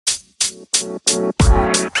Welcome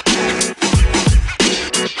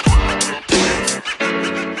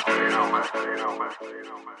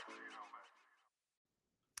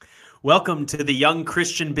to the Young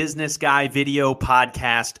Christian Business Guy video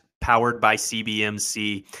podcast powered by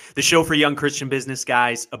CBMC, the show for young Christian business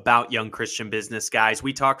guys about young Christian business guys.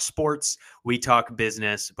 We talk sports, we talk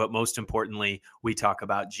business, but most importantly, we talk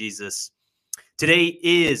about Jesus. Today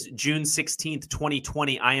is June 16th,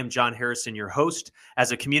 2020. I am John Harrison, your host.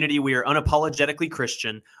 As a community, we are unapologetically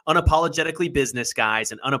Christian, unapologetically business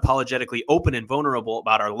guys, and unapologetically open and vulnerable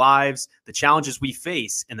about our lives, the challenges we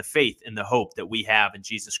face, and the faith and the hope that we have in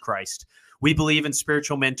Jesus Christ. We believe in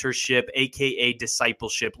spiritual mentorship, aka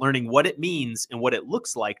discipleship, learning what it means and what it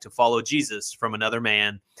looks like to follow Jesus from another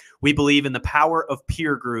man. We believe in the power of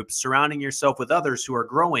peer groups, surrounding yourself with others who are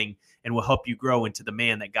growing and will help you grow into the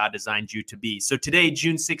man that God designed you to be. So today,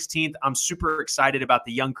 June 16th, I'm super excited about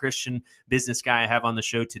the young Christian business guy I have on the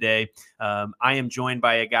show today. I am joined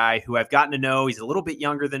by a guy who I've gotten to know. He's a little bit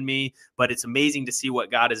younger than me, but it's amazing to see what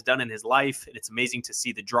God has done in his life. And it's amazing to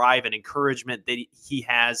see the drive and encouragement that he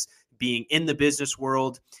has being in the business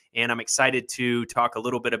world. And I'm excited to talk a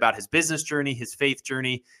little bit about his business journey, his faith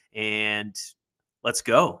journey, and let's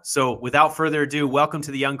go. So without further ado, welcome to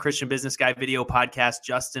the Young Christian Business Guy video podcast,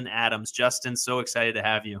 Justin Adams. Justin, so excited to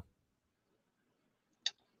have you.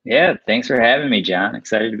 Yeah, thanks for having me, John.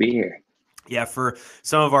 Excited to be here. Yeah, for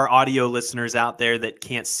some of our audio listeners out there that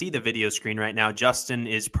can't see the video screen right now, Justin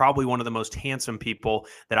is probably one of the most handsome people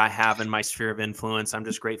that I have in my sphere of influence. I'm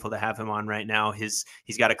just grateful to have him on right now. He's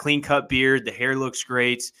got a clean cut beard. The hair looks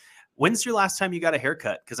great. When's your last time you got a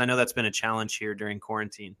haircut? Because I know that's been a challenge here during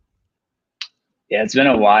quarantine. Yeah, it's been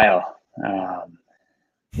a while.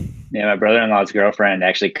 My brother-in-law's girlfriend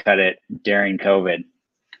actually cut it during COVID.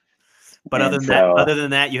 But other than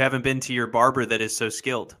that, you haven't been to your barber that is so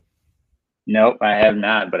skilled. Nope, I have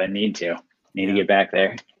not, but I need to. To get back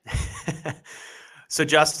there. So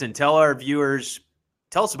Justin, tell our viewers,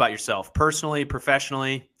 tell us about yourself, personally,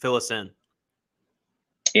 professionally, fill us in.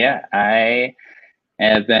 Yeah, I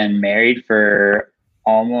have been married for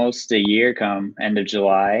almost a year come end of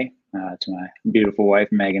July to my beautiful wife,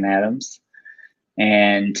 Megan Adams.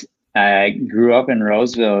 And I grew up in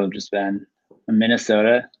Roseville, just been in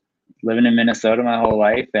Minnesota, living in Minnesota my whole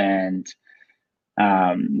life, and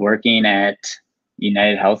working at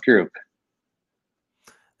United Health Group.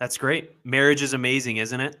 That's great. Marriage is amazing,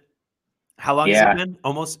 isn't it? How long has it been?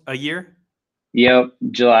 Almost a year? Yep.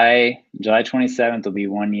 July 27th will be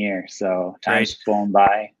 1 year. So time's flown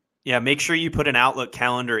by. Yeah. Make sure you put an Outlook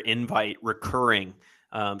calendar invite recurring.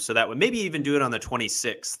 So that would maybe even do it on the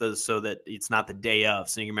 26th so that it's not the day of.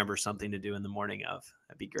 So you remember something to do in the morning of.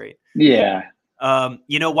 That'd be great. Yeah.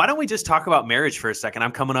 Why don't we just talk about marriage for a second?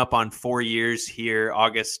 I'm coming up on 4 years here,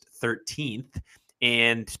 August 13th.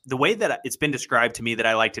 And the way that it's been described to me that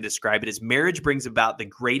I like to describe it is marriage brings about the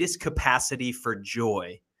greatest capacity for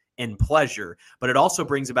joy and pleasure, but it also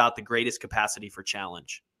brings about the greatest capacity for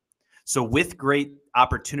challenge. So with great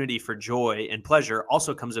opportunity for joy and pleasure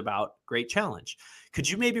also comes about great challenge. Could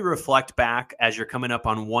you maybe reflect back as you're coming up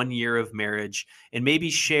on 1 year of marriage and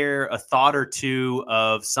maybe share a thought or two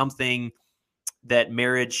of something that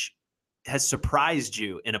marriage has surprised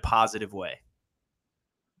you in a positive way?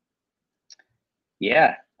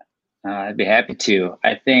 Yeah, I'd be happy to.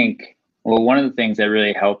 I think, one of the things that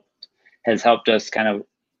really has helped us kind of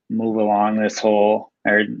move along the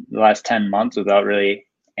last 10 months without really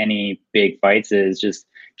any big fights is just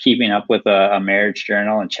keeping up with a marriage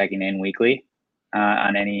journal and checking in weekly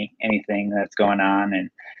on anything that's going on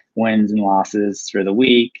and wins and losses for the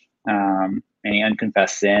week, any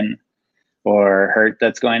unconfessed sin or hurt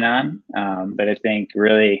that's going on. But I think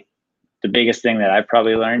really the biggest thing that I've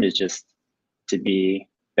probably learned is just to be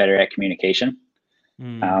better at communication,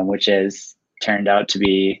 which has turned out to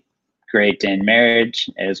be great in marriage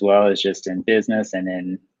as well as just in business and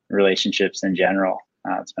in relationships in general.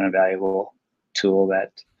 It's been a valuable tool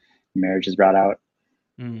that marriage has brought out.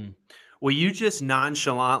 Well, you just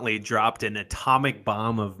nonchalantly dropped an atomic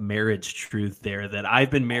bomb of marriage truth there that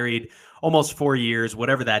I've been married almost 4 years,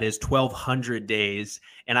 whatever that is, 1,200 days.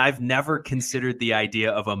 And I've never considered the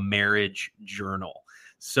idea of a marriage journal.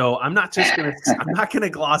 So I'm not going to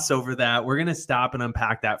gloss over that. We're going to stop and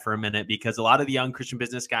unpack that for a minute because a lot of the young Christian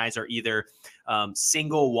business guys are either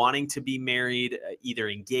single, wanting to be married, either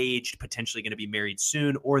engaged, potentially going to be married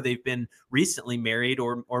soon, or they've been recently married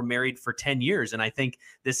or married for 10 years. And I think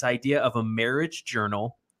this idea of a marriage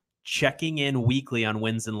journal, checking in weekly on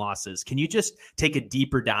wins and losses, can you just take a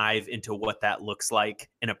deeper dive into what that looks like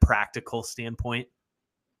in a practical standpoint?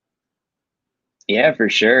 Yeah, for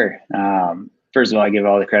sure. first of all, I give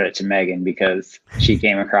all the credit to Megan because she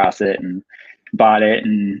came across it and bought it,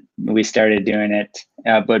 and we started doing it.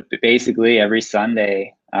 But basically, every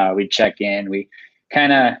Sunday we check in. We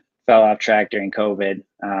kind of fell off track during COVID,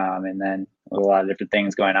 and then a lot of different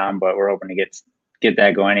things going on. But we're hoping to get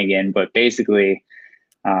that going again. But basically,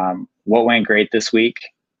 what went great this week?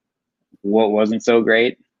 What wasn't so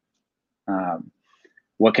great?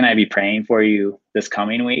 What can I be praying for you this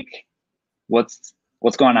coming week? What's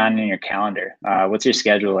going on in your calendar? What's your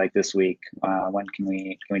schedule like this week? When can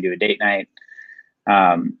we do a date night?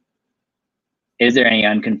 Is there any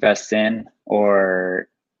unconfessed sin or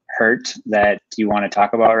hurt that you want to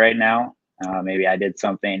talk about right now? Maybe I did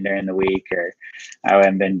something during the week, or I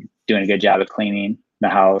haven't been doing a good job of cleaning the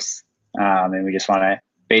house, and we just want to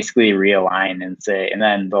basically realign and say. And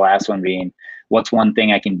then the last one being, what's one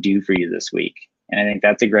thing I can do for you this week? And I think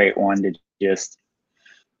that's a great one to just,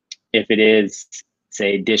 if it is,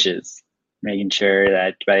 say, dishes, making sure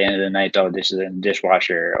that by the end of the night, all the dishes are in the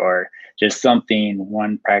dishwasher, or just something,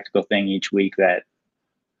 one practical thing each week that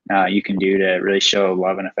you can do to really show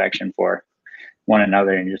love and affection for one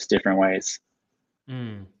another in just different ways.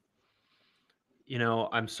 Mm. You know,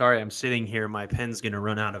 I'm sorry, I'm sitting here. My pen's going to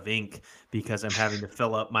run out of ink because I'm having to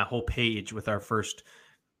fill up my whole page with our first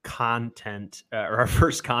content or our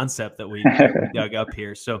first concept that we dug up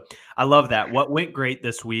here. So I love that. What went great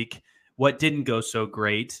this week? What didn't go so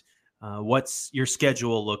great? What's your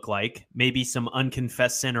schedule look like? Maybe some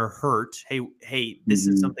unconfessed sin or hurt. Hey, this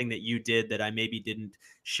is something that you did that I maybe didn't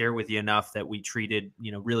share with you enough that we treated,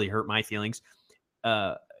 really hurt my feelings.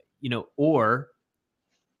 Or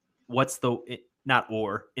what's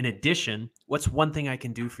in addition, what's one thing I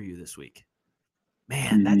can do for you this week?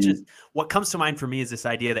 Man, that just, what comes to mind for me is this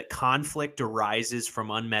idea that conflict arises from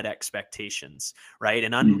unmet expectations, right?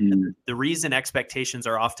 And the reason expectations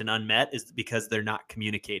are often unmet is because they're not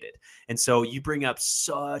communicated. And so you bring up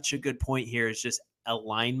such a good point here, is just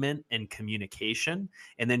alignment and communication,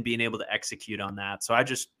 and then being able to execute on that. So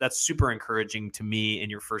that's super encouraging to me in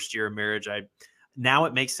your first year of marriage. Now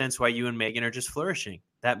it makes sense why you and Megan are just flourishing.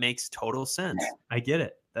 That makes total sense. I get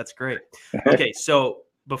it. That's great. Okay, so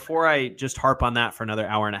before I just harp on that for another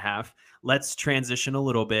hour and a half, let's transition a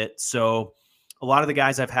little bit. So a lot of the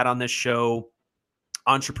guys I've had on this show,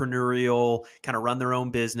 entrepreneurial, kind of run their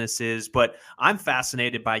own businesses, but I'm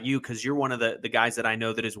fascinated by you because you're one of the guys that I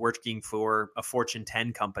know that is working for a Fortune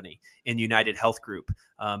 10 company in United Health Group,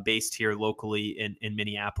 based here locally in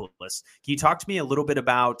Minneapolis. Can you talk to me a little bit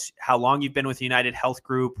about how long you've been with United Health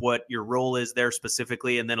Group, what your role is there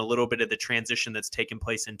specifically, and then a little bit of the transition that's taken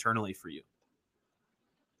place internally for you?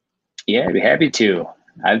 Yeah, I'd be happy to.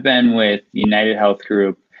 I've been with United Health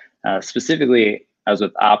Group, specifically, I was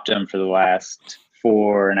with Optum for the last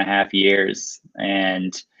 4.5 years,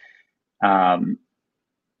 and 5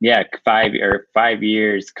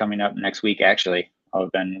 years coming up next week. Actually,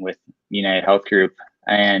 I've been with United Health Group,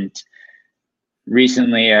 and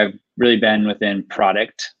recently I've really been within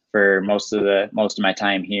product for most of my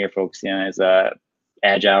time here, focusing on as a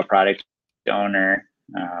agile product owner,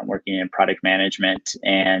 working in product management.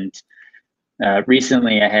 And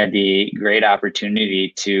recently I had the great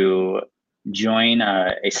opportunity to join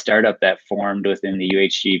a startup that formed within the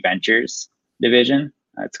UHG Ventures division.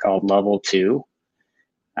 It's called Level 2,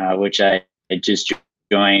 which I just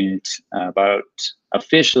joined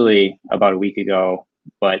officially about a week ago,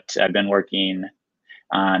 but I've been working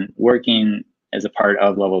as a part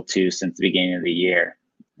of Level 2 since the beginning of the year.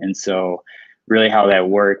 And so really how that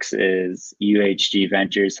works is UHG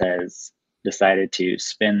Ventures has decided to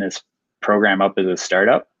spin this program up as a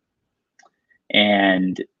startup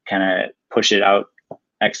and kind of push it out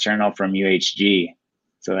external from UHG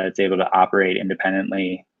so that it's able to operate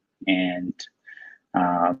independently and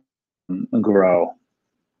grow.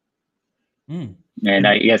 And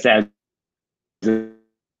I guess as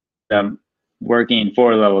working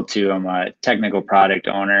for Level 2, I'm a technical product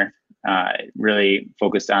owner, really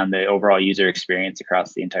focused on the overall user experience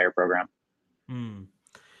across the entire program.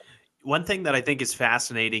 One thing that I think is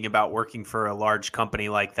fascinating about working for a large company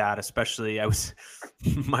like that, especially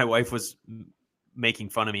my wife was making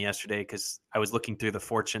fun of me yesterday because I was looking through the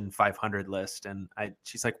Fortune 500 list, and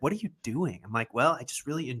she's like, "What are you doing?" I'm like, "Well, I just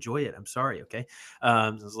really enjoy it. I'm sorry." Okay.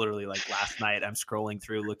 It was literally like last night I'm scrolling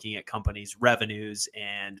through looking at companies' revenues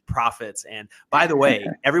and profits. And by the way,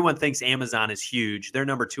 everyone thinks Amazon is huge. They're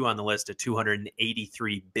number 2 on the list at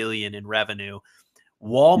 $283 billion in revenue.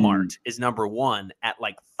 Walmart is number 1 at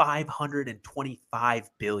like $525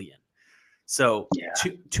 billion. So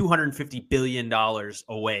 $250 billion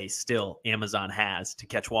away still Amazon has to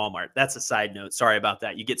catch Walmart. That's a side note. Sorry about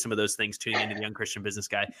that. You get some of those things tuning into the Young Christian Business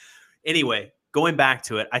Guy. Anyway, going back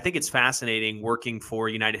to it, I think it's fascinating working for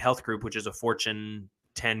United Health Group, which is a Fortune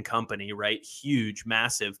 10 company, right? Huge,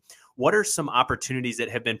 massive. What are some opportunities that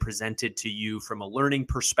have been presented to you from a learning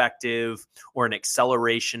perspective or an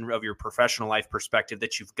acceleration of your professional life perspective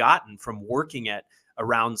that you've gotten from working at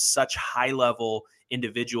around such high level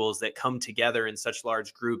individuals that come together in such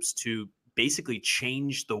large groups to basically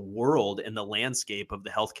change the world and the landscape of the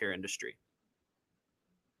healthcare industry?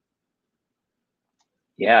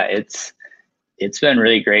 Yeah, it's been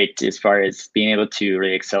really great as far as being able to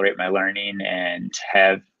really accelerate my learning and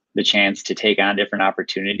have the chance to take on different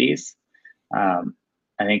opportunities. I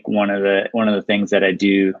think one of the things that I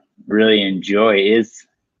do really enjoy is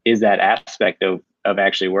that aspect of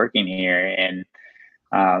actually working here. And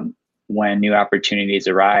when new opportunities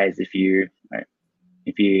arise, if you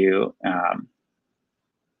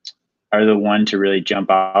are the one to really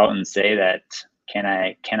jump out and say that, can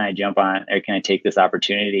I jump on, or can I take this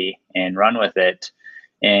opportunity and run with it?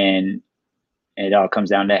 And it all comes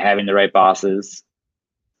down to having the right bosses,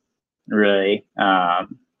 really,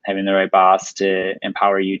 having the right boss to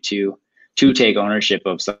empower you to take ownership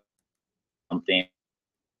of something.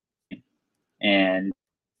 And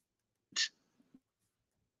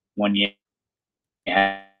when you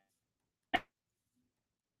have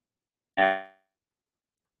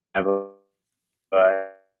a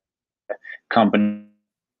company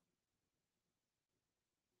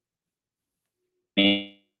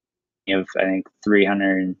of, I think,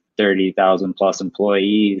 330,000 plus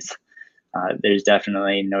employees, there's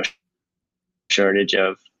definitely no shortage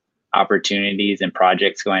of opportunities and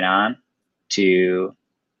projects going on to.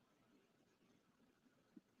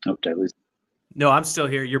 Oh, did I lose? No, I'm still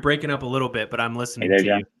here. You're breaking up a little bit, but I'm listening Hey there, to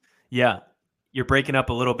John. you. Yeah, you're breaking up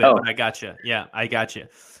a little bit, but I got you. Yeah, I got you.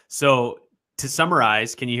 So to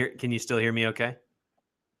summarize, can you still hear me okay?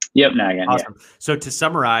 Yep, now again. Awesome. Yeah. So to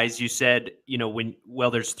summarize, you said,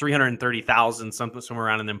 there's 330,000 somewhere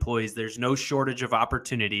around in employees, there's no shortage of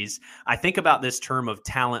opportunities. I think about this term of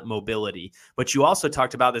talent mobility, but you also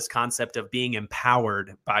talked about this concept of being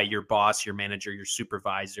empowered by your boss, your manager, your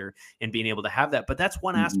supervisor, and being able to have that. But that's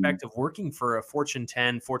one aspect of working for a Fortune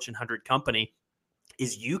 10, Fortune 100 company,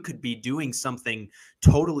 is you could be doing something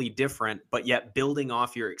totally different, but yet building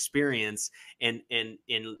off your experience and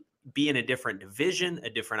be in a different division, a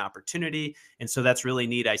different opportunity. And so that's really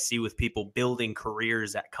neat. I see with people building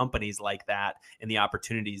careers at companies like that and the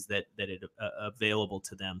opportunities that it available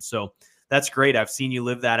to them. So that's great. I've seen you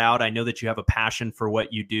live that out. I know that you have a passion for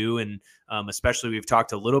what you do. And especially we've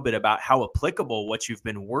talked a little bit about how applicable what you've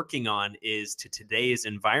been working on is to today's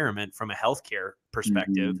environment from a healthcare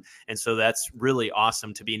perspective. And so that's really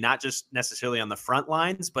awesome to be not just necessarily on the front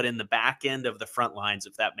lines, but in the back end of the front lines,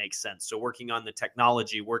 if that makes sense. So working on the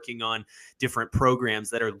technology, working on different programs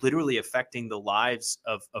that are literally affecting the lives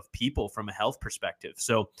of people from a health perspective.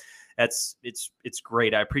 So it's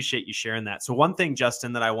great. I appreciate you sharing that. So one thing,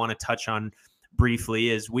 Justin, that I want to touch on briefly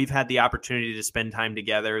is we've had the opportunity to spend time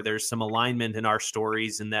together. There's some alignment in our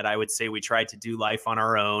stories, and that I would say we tried to do life on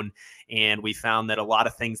our own. And we found that a lot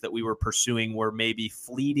of things that we were pursuing were maybe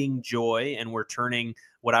fleeting joy, and we're turning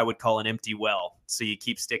what I would call an empty well. So you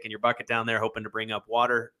keep sticking your bucket down there, hoping to bring up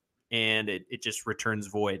water, and it just returns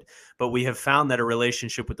void. But we have found that a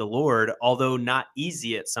relationship with the Lord, although not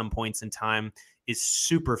easy at some points in time, is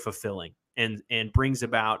super fulfilling and brings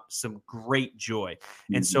about some great joy.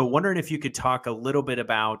 And so wondering if you could talk a little bit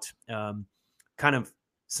about kind of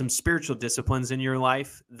some spiritual disciplines in your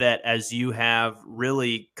life that, as you have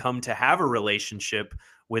really come to have a relationship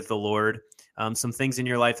with the Lord, some things in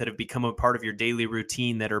your life that have become a part of your daily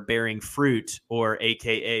routine that are bearing fruit, or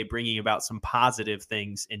AKA bringing about some positive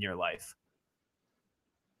things in your life.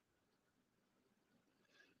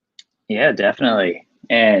 Yeah, definitely.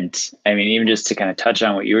 And I mean, even just to kind of touch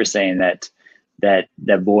on what you were saying, that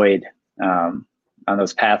void, on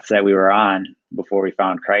those paths that we were on before we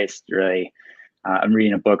found Christ, really, I'm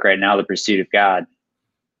reading a book right now, The Pursuit of God,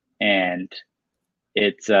 and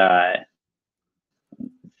it's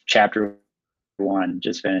chapter 1,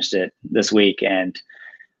 just finished it this week, and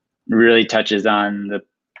really touches on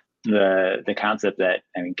the concept that,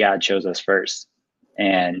 I mean, God chose us first,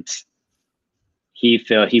 and he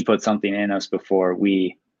put something in us before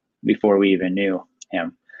we even knew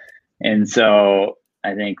him. And so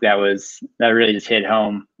I think that really just hit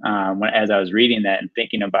home as I was reading that and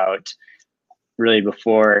thinking about, really,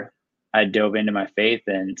 before I dove into my faith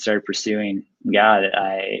and started pursuing God,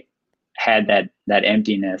 I had that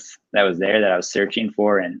emptiness that was there, that I was searching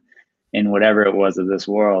for in whatever it was of this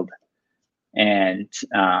world. And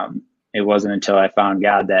it wasn't until I found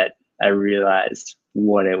God that I realized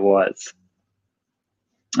what it was.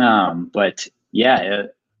 But yeah,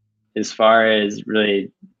 as far as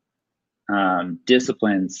really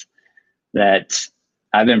disciplines that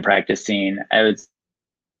I've been practicing, I would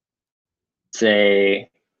say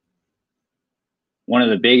one of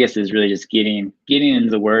the biggest is really just getting into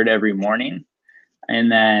the Word every morning,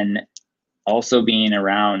 and then also being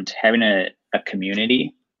around, having a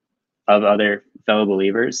community of other fellow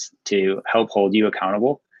believers to help hold you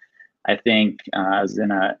accountable. I think I was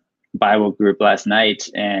in a Bible group last night,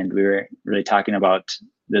 and we were really talking about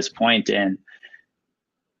this point, and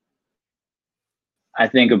I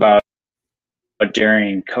think about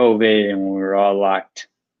during COVID and when we were all locked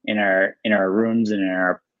in our rooms and in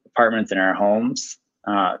our apartments and our homes,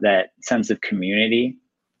 that sense of community.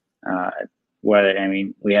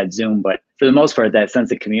 We had Zoom, but for the most part, that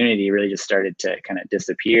sense of community really just started to kind of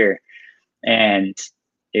disappear. And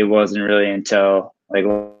it wasn't really until like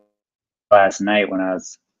last night when I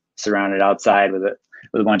was surrounded outside with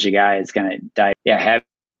a bunch of guys, kind of died. Yeah,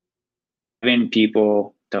 having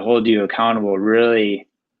people to hold you accountable really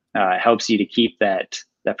helps you to keep that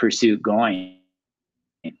pursuit going.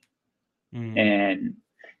 And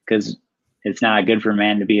because it's not good for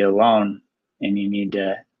man to be alone, and you need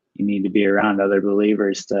to be around other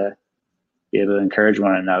believers to be able to encourage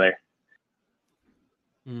one another.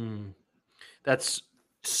 That's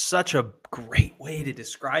such a great way to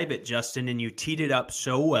describe it, Justin. And you teed it up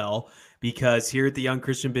so well, because here at the Young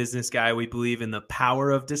Christian Business Guy, we believe in the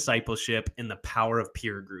power of discipleship and the power of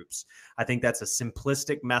peer groups. I think that's a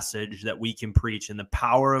simplistic message that we can preach, in the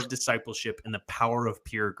power of discipleship and the power of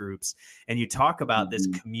peer groups. And you talk about this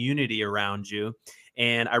community around you.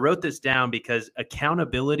 And I wrote this down because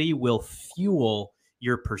accountability will fuel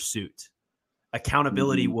your pursuit.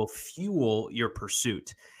 Accountability will fuel your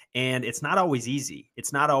pursuit. And it's not always easy.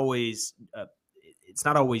 It's not always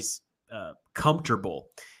comfortable.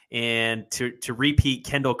 And to repeat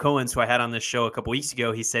Kendall Cohen's, who I had on this show a couple weeks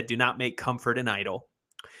ago, he said, "Do not make comfort an idol."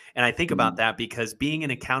 And I think about that because being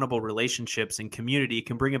in accountable relationships and community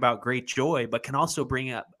can bring about great joy, but can also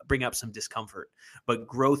bring up some discomfort. But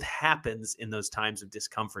growth happens in those times of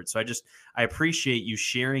discomfort. So I appreciate you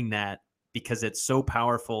sharing that, because it's so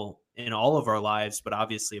powerful in all of our lives, but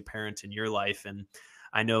obviously apparent in your life. And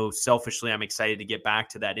I know selfishly, I'm excited to get back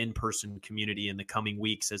to that in-person community in the coming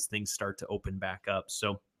weeks as things start to open back up.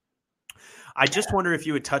 So I just wonder if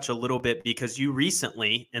you would touch a little bit, because you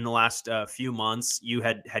recently, in the last few months, you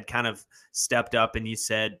had kind of stepped up and you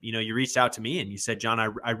said, you reached out to me and you said, "John,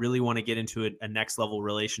 I really want to get into a next level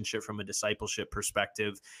relationship from a discipleship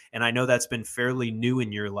perspective." And I know that's been fairly new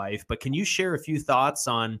in your life, but can you share a few thoughts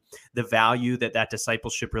on the value that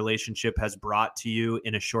discipleship relationship has brought to you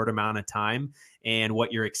in a short amount of time, and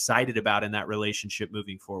what you're excited about in that relationship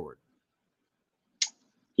moving forward?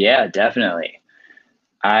 Yeah, definitely.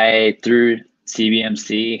 Through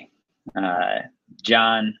CBMC,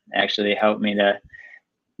 John actually helped me to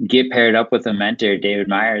get paired up with a mentor, David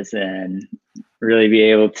Myers, and really be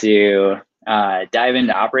able to dive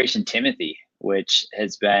into Operation Timothy, which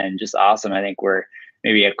has been just awesome. I think we're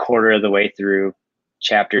maybe a quarter of the way through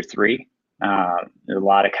chapter 3. There's a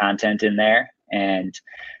lot of content in there, and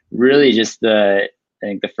really just I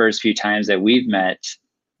think the first few times that we've met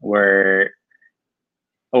were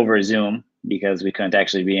over Zoom, because we couldn't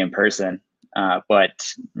actually be in person, but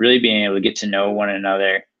really being able to get to know one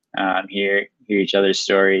another, hear each other's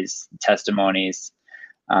stories, testimonies,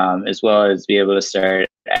 as well as be able to start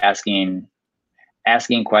asking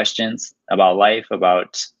questions about life,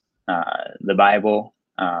 about the Bible,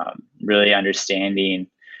 really kind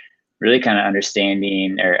of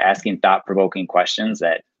understanding or asking thought-provoking questions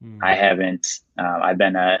that I haven't. I've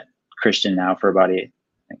been a Christian now for about a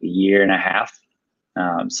year and a half.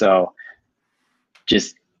 So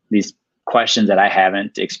just these questions that I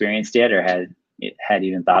haven't experienced yet or had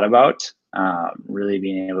even thought about, really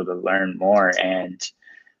being able to learn more. And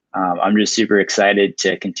I'm just super excited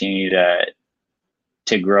to continue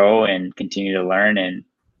to grow and continue to learn, and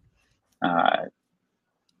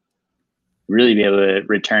really be able to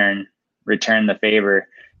return the favor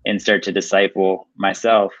and start to disciple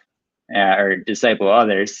myself or disciple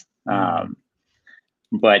others.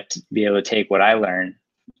 But be able to take what I learned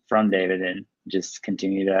from David and just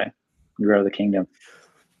continue to grow the kingdom.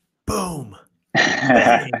 Boom.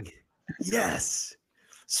 Bang. Yes.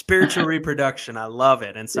 Spiritual reproduction. I love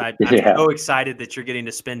it. And so I'm so excited that you're getting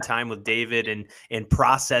to spend time with David and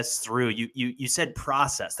process through. You said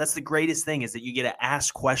process. That's the greatest thing, is that you get to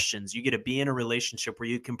ask questions. You get to be in a relationship where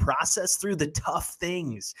you can process through the tough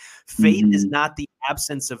things. Faith is not the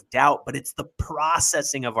absence of doubt, but it's the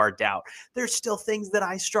processing of our doubt. There's still things that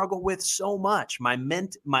I struggle with so much. My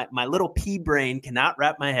little pea brain cannot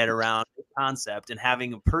wrap my head around the concept, and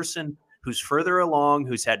having a person who's further along,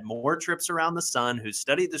 who's had more trips around the sun, who's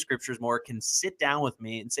studied the scriptures more, can sit down with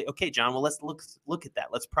me and say, okay, John, well, let's look at that.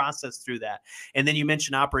 Let's process through that. And then you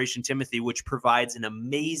mentioned Operation Timothy, which provides an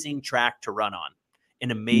amazing track to run on,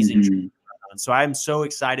 an amazing track. So I'm so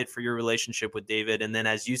excited for your relationship with David. And then,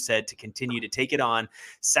 as you said, to continue to take it on,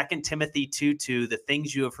 2 Timothy 2:2, the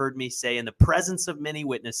things you have heard me say in the presence of many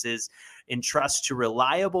witnesses, entrust to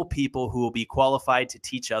reliable people who will be qualified to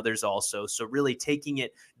teach others also. So really taking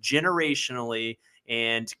it generationally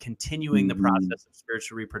and continuing the process of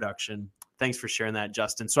spiritual reproduction. Thanks for sharing that,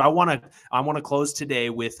 Justin. So I want to close today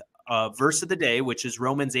with a verse of the day, which is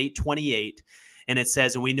Romans 8:28. And it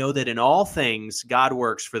says, and we know that in all things, God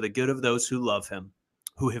works for the good of those who love him,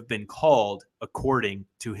 who have been called according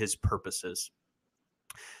to his purposes.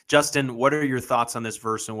 Justin, what are your thoughts on this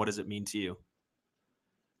verse and what does it mean to you?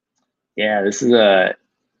 Yeah, this is a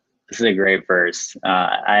great verse.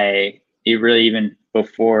 It really, even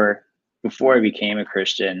before I became a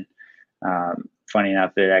Christian, funny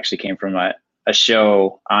enough, it actually came from a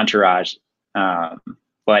show, Entourage.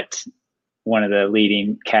 But one of the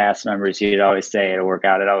leading cast members, he'd always say, it'll work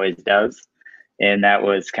out, it always does. And that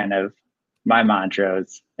was kind of my mantra.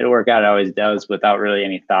 It'll work out, it always does, without really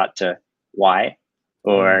any thought to why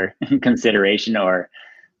or consideration or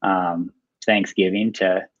thanksgiving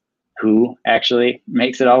to who actually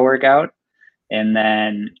makes it all work out. And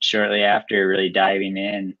then shortly after, really diving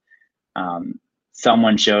in,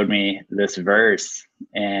 someone showed me this verse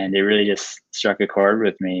and it really just struck a chord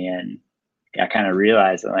with me. And I kind of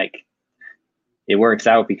realized that, like, it works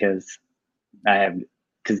out because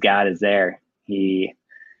God is there.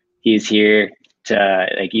 He's here to,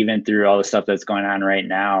 like, even through all the stuff that's going on right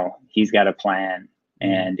now, he's got a plan.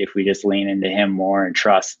 And if we just lean into him more and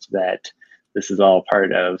trust that this is all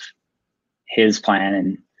part of his plan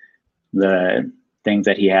and the things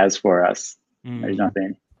that he has for us, there's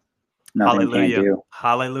nothing Hallelujah. Can't do.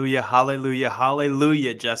 Hallelujah. Hallelujah.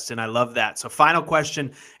 Hallelujah, Justin. I love that. So final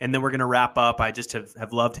question, and then we're going to wrap up. I just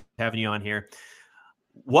have loved having you on here.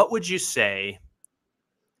 What would you say,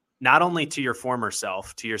 not only to your former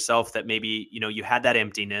self, to yourself that maybe, you had that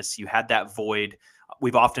emptiness, you had that void.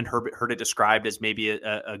 We've often heard it described as maybe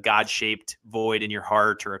a God-shaped void in your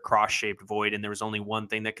heart or a cross-shaped void, and there was only one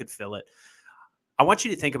thing that could fill it. I want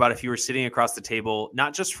you to think about if you were sitting across the table,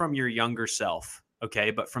 not just from your younger self,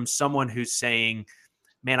 okay, but from someone who's saying,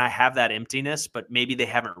 man, I have that emptiness, but maybe they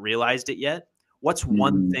haven't realized it yet. What's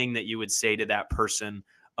one thing that you would say to that person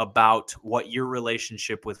about what your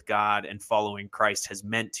relationship with God and following Christ has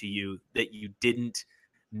meant to you that you didn't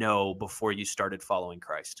know before you started following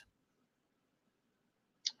Christ?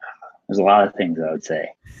 There's a lot of things I would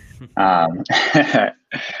say. I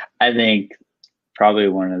think probably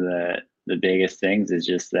one of the biggest things is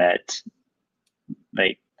just that,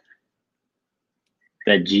 like,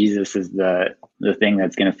 that Jesus is the thing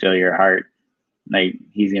that's going to fill your heart. Like,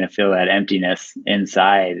 he's going to fill that emptiness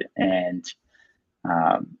inside, and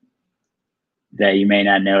that you may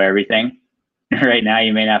not know everything right now,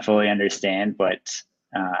 you may not fully understand, but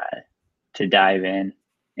to dive in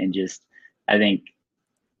and just, I think,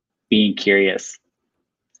 be curious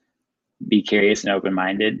and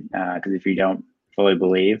open-minded, because if you don't fully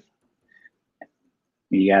believe,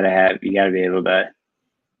 you gotta be able to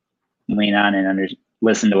lean on and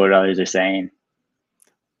listen to what others are saying.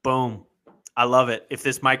 Boom. I love it. If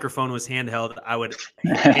this microphone was handheld, I would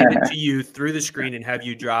hand it to you through the screen and have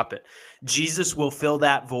you drop it. Jesus will fill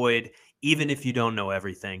that void even if you don't know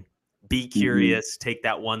everything. Be curious, take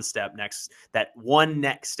that one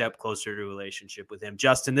next step closer to a relationship with him.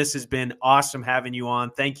 Justin, this has been awesome having you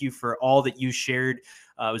on. Thank you for all that you shared.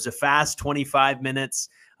 It was a fast 25 minutes.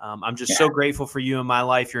 I'm just so grateful for you in my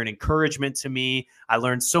life. You're an encouragement to me. I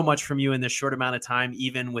learned so much from you in this short amount of time,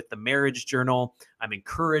 even with the marriage journal. I'm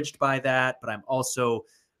encouraged by that, but I'm also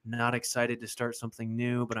not excited to start something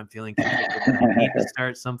new, but I'm feeling convicted that I need to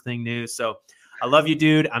start something new. So I love you,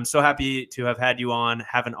 dude. I'm so happy to have had you on.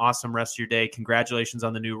 Have an awesome rest of your day. Congratulations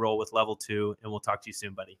on the new role with Level 2, and we'll talk to you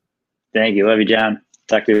soon, buddy. Thank you. Love you, John.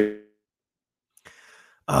 Talk to you.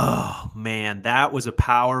 Oh, man, that was a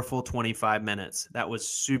powerful 25 minutes. That was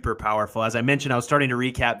super powerful. As I mentioned, I was starting to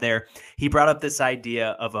recap there. He brought up this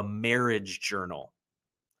idea of a marriage journal.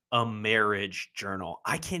 A marriage journal.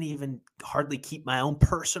 I can't even hardly keep my own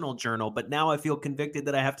personal journal, but now I feel convicted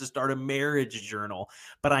that I have to start a marriage journal.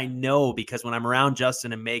 But I know, because when I'm around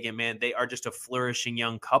Justin and Megan, man, they are just a flourishing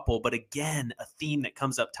young couple. But again, a theme that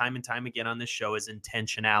comes up time and time again on this show is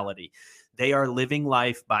intentionality. They are living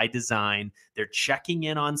life by design. They're checking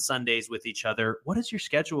in on Sundays with each other. What does your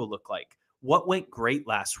schedule look like? What went great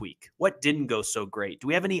last week? What didn't go so great? Do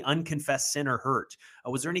we have any unconfessed sin or hurt?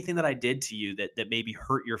 Was there anything that I did to you that maybe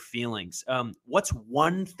hurt your feelings? What's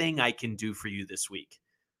one thing I can do for you this week?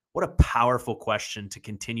 What a powerful question to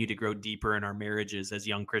continue to grow deeper in our marriages as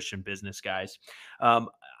young Christian business guys.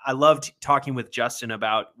 I loved talking with Justin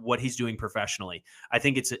about what he's doing professionally. I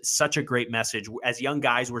think it's such a great message. As young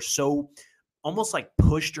guys, we're so almost like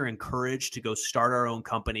pushed or encouraged to go start our own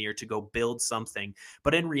company or to go build something.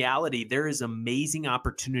 But in reality, there is amazing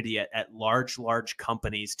opportunity at large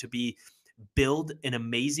companies to build an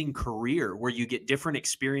amazing career where you get different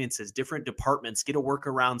experiences, different departments, get to work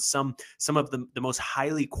around some of the most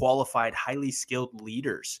highly qualified, highly skilled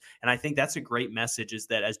leaders. And I think that's a great message, is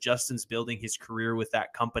that as Justin's building his career with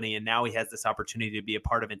that company, and now he has this opportunity to be a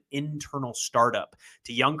part of an internal startup,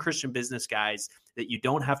 to young Christian business guys, that you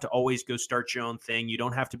don't have to always go start your own thing. You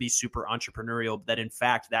don't have to be super entrepreneurial, that in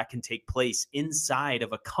fact, that can take place inside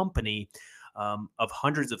of a company of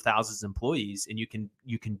hundreds of thousands of employees, and you can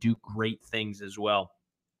do great things as well.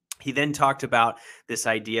 He then talked about this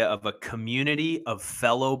idea of a community of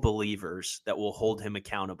fellow believers that will hold him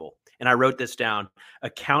accountable. And I wrote this down.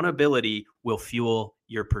 Accountability will fuel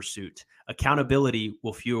your pursuit. Accountability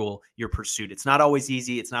will fuel your pursuit. It's not always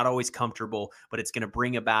easy. It's not always comfortable, but it's going to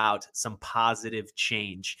bring about some positive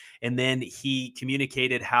change. And then he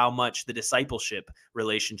communicated how much the discipleship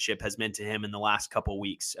relationship has meant to him in the last couple of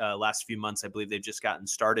weeks, last few months. I believe they've just gotten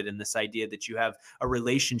started in this idea that you have a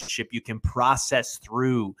relationship you can process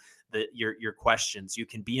through your questions. You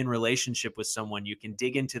can be in relationship with someone. You can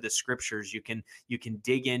dig into the scriptures. You can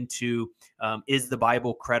dig into, is the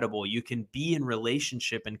Bible credible? You can be in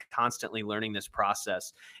relationship and constantly learning this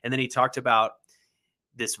process. And then he talked about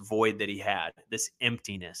this void that he had, this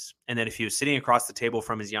emptiness. And that if he was sitting across the table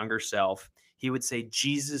from his younger self, he would say,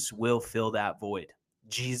 Jesus will fill that void.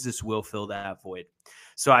 Jesus will fill that void.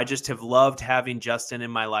 So I just have loved having Justin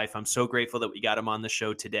in my life. I'm so grateful that we got him on the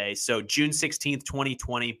show today. So June 16th,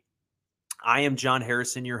 2020, I am John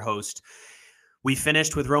Harrison, your host. We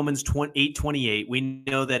finished with Romans 8:28. We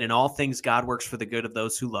know that in all things, God works for the good of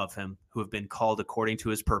those who love him, who have been called according to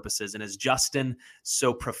his purposes. And as Justin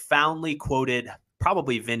so profoundly quoted,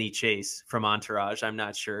 probably Vinny Chase from Entourage, I'm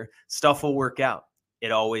not sure, stuff will work out.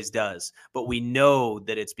 It always does. But we know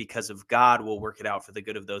that it's because of God will work it out for the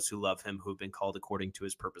good of those who love him, who have been called according to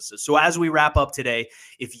his purposes. So as we wrap up today,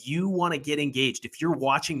 if you want to get engaged, if you're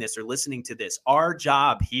watching this or listening to this, our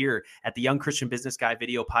job here at the Young Christian Business Guy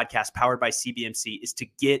video podcast powered by CBMC is to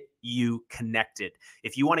get you connected.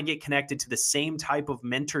 If you want to get connected to the same type of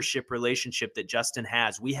mentorship relationship that Justin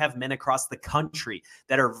has, we have men across the country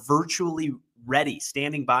that are virtually ready,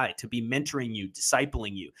 standing by to be mentoring you,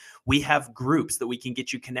 discipling you. We have groups that we can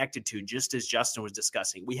get you connected to, just as Justin was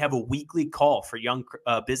discussing. We have a weekly call for young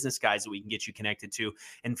business guys that we can get you connected to.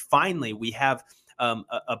 And finally, we have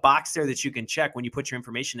a box there that you can check when you put your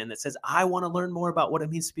information in that says, I want to learn more about what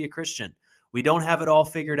it means to be a Christian. We don't have it all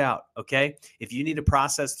figured out, okay? If you need to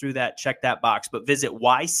process through that, check that box. But visit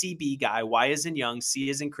YCB Guy, Y as in young,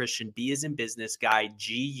 C as in Christian, B as in business, guy,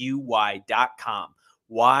 GUY.com.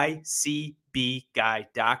 YCBguy.com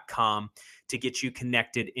to get you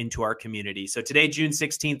connected into our community. So today, June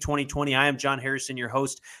 16th, 2020, I am John Harrison, your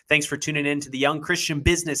host. Thanks for tuning in to the Young Christian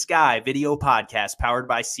Business Guy video podcast powered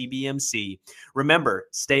by CBMC. Remember,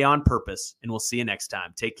 stay on purpose, and we'll see you next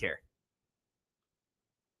time. Take care.